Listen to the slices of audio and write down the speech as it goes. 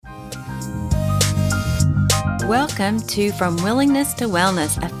Welcome to From Willingness to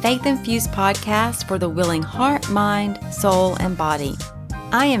Wellness, a faith-infused podcast for the willing heart, mind, soul, and body.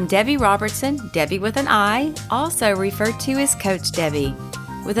 I am Debbie Robertson, Debbie with an I, also referred to as Coach Debbie.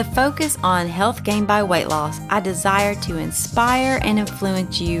 With a focus on health gained by weight loss, I desire to inspire and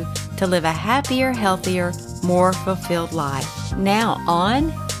influence you to live a happier, healthier, more fulfilled life. Now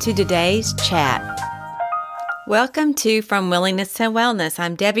on to today's chat. Welcome to From Willingness to Wellness.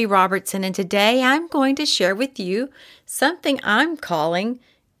 I'm Debbie Robertson, and today I'm going to share with you something I'm calling,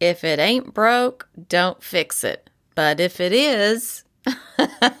 if it ain't broke, don't fix it. But if it is...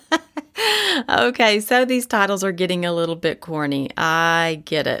 Okay, so these titles are getting a little bit corny. I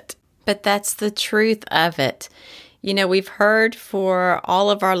get it. But that's the truth of it. You know, we've heard for all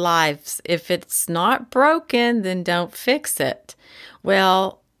of our lives, if it's not broken, then don't fix it.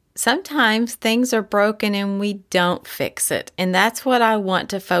 Well, sometimes things are broken and we don't fix it. And that's what I want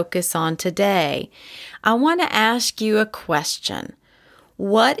to focus on today. I want to ask you a question.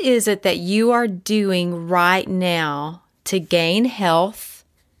 What is it that you are doing right now to gain health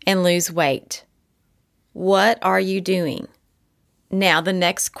and lose weight? What are you doing? Now, the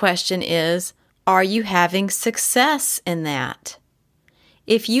next question is, are you having success in that?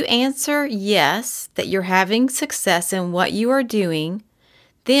 If you answer yes, that you're having success in what you are doing,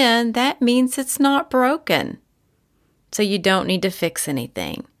 then that means it's not broken. So you don't need to fix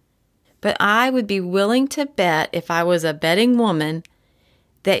anything. But I would be willing to bet, if I was a betting woman,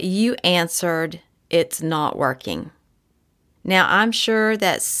 that you answered it's not working. Now, I'm sure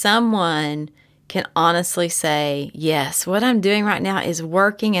that someone can honestly say, yes, what I'm doing right now is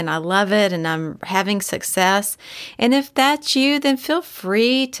working and I love it and I'm having success. And if that's you, then feel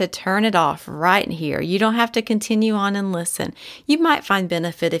free to turn it off right here. You don't have to continue on and listen. You might find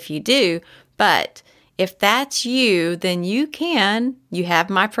benefit if you do, but if that's you, then you have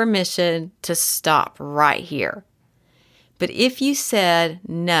my permission to stop right here. But if you said,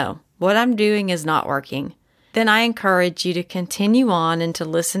 no, what I'm doing is not working, then I encourage you to continue on and to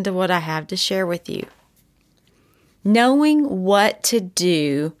listen to what I have to share with you. Knowing what to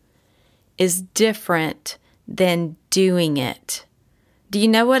do is different than doing it. Do you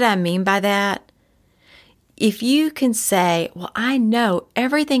know what I mean by that? If you can say, well, I know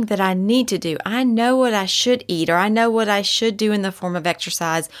everything that I need to do. I know what I should eat, or I know what I should do in the form of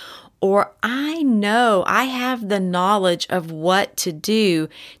exercise, or I know I have the knowledge of what to do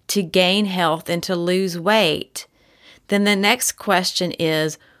to gain health and to lose weight, then the next question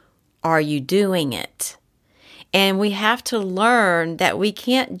is, are you doing it? And we have to learn that we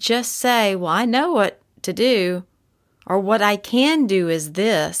can't just say, well, I know what to do, or what I can do is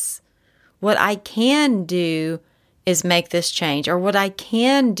this. What I can do is make this change, or what I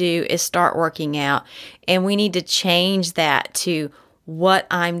can do is start working out. And we need to change that to what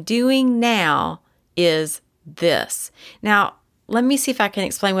I'm doing now is this. Now, let me see if I can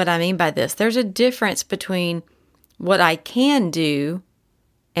explain what I mean by this. There's a difference between what I can do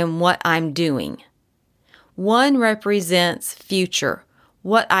and what I'm doing. One represents future.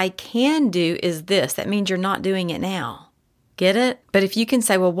 What I can do is this. That means you're not doing it now. Get it? But if you can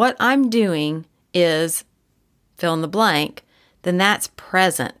say, well, what I'm doing is fill in the blank, then that's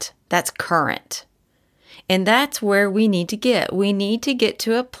present. That's current. And that's where we need to get. We need to get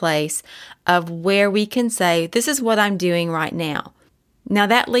to a place of where we can say, this is what I'm doing right now. Now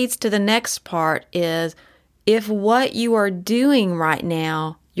that leads to the next part is, if what you are doing right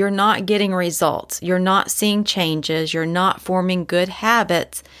now, you're not getting results, you're not seeing changes, you're not forming good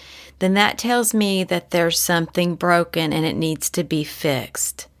habits, then that tells me that there's something broken and it needs to be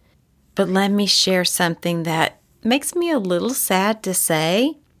fixed. But let me share something that makes me a little sad to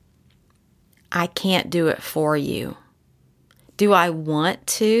say. I can't do it for you. Do I want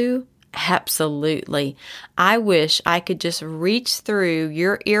to? Absolutely. I wish I could just reach through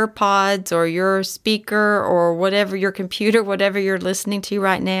your ear pods or your speaker or whatever, your computer, whatever you're listening to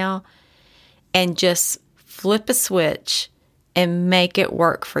right now, and just flip a switch and make it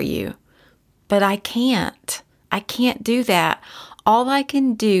work for you. But I can't. I can't do that. All I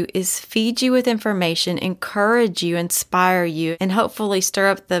can do is feed you with information, encourage you, inspire you, and hopefully stir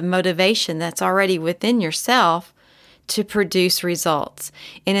up the motivation that's already within yourself to produce results.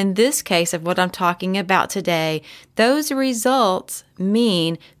 And in this case of what I'm talking about today, those results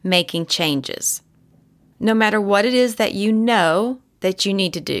mean making changes. No matter what it is that you know that you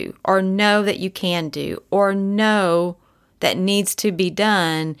need to do, or know that you can do, or know that needs to be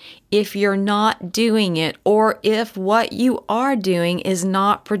done, if you're not doing it, or if what you are doing is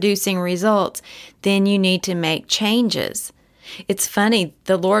not producing results, then you need to make changes. It's funny,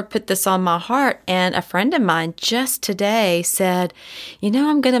 the Lord put this on my heart, and a friend of mine just today said,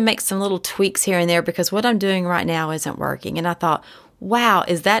 I'm going to make some little tweaks here and there because what I'm doing right now isn't working. And I thought, wow,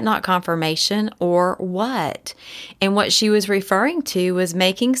 is that not confirmation or what? And what she was referring to was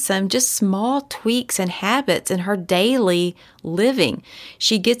making some just small tweaks and habits in her daily living.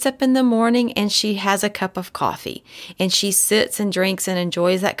 She gets up in the morning and she has a cup of coffee, and she sits and drinks and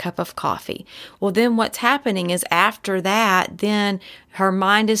enjoys that cup of coffee. Well, then what's happening is after that, then her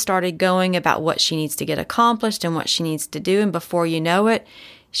mind has started going about what she needs to get accomplished and what she needs to do. And before you know it,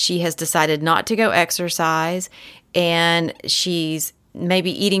 she has decided not to go exercise, and she's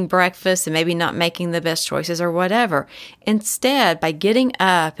maybe eating breakfast and maybe not making the best choices or whatever. Instead, by getting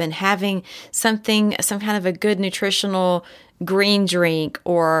up and having some kind of a good nutritional green drink,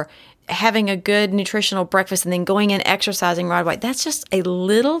 or having a good nutritional breakfast and then going and exercising right away, that's just a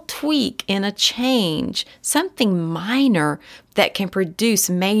little tweak and a change, something minor that can produce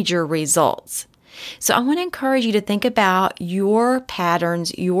major results. So I want to encourage you to think about your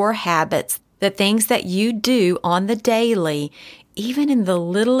patterns, your habits, the things that you do on the daily, even in the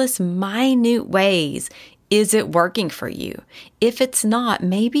littlest minute ways. Is it working for you? If it's not,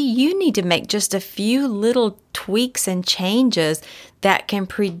 maybe you need to make just a few little tweaks and changes that can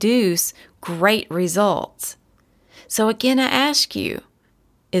produce great results. So again, I ask you,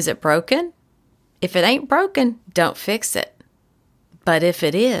 is it broken? If it ain't broken, don't fix it. But if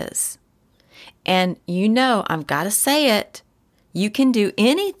it is, and I've got to say it, you can do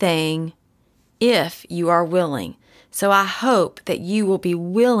anything if you are willing. So I hope that you will be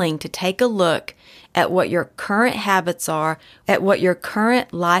willing to take a look at what your current habits are, at what your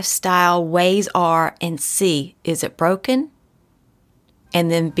current lifestyle ways are, and see, is it broken? And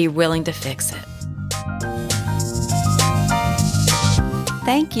then be willing to fix it.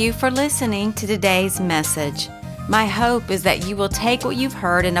 Thank you for listening to today's message. My hope is that you will take what you've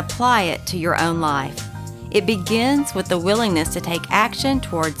heard and apply it to your own life. It begins with the willingness to take action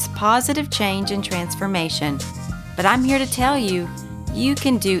towards positive change and transformation. But I'm here to tell you, you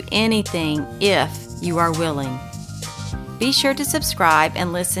can do anything if you are willing. Be sure to subscribe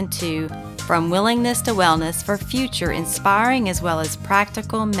and listen to From Willingness to Wellness for future inspiring as well as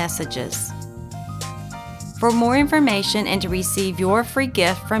practical messages. For more information and to receive your free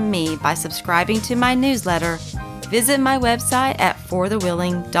gift from me by subscribing to my newsletter, visit my website at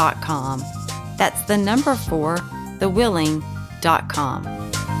forthewilling.com. That's the number 4, thewilling.com.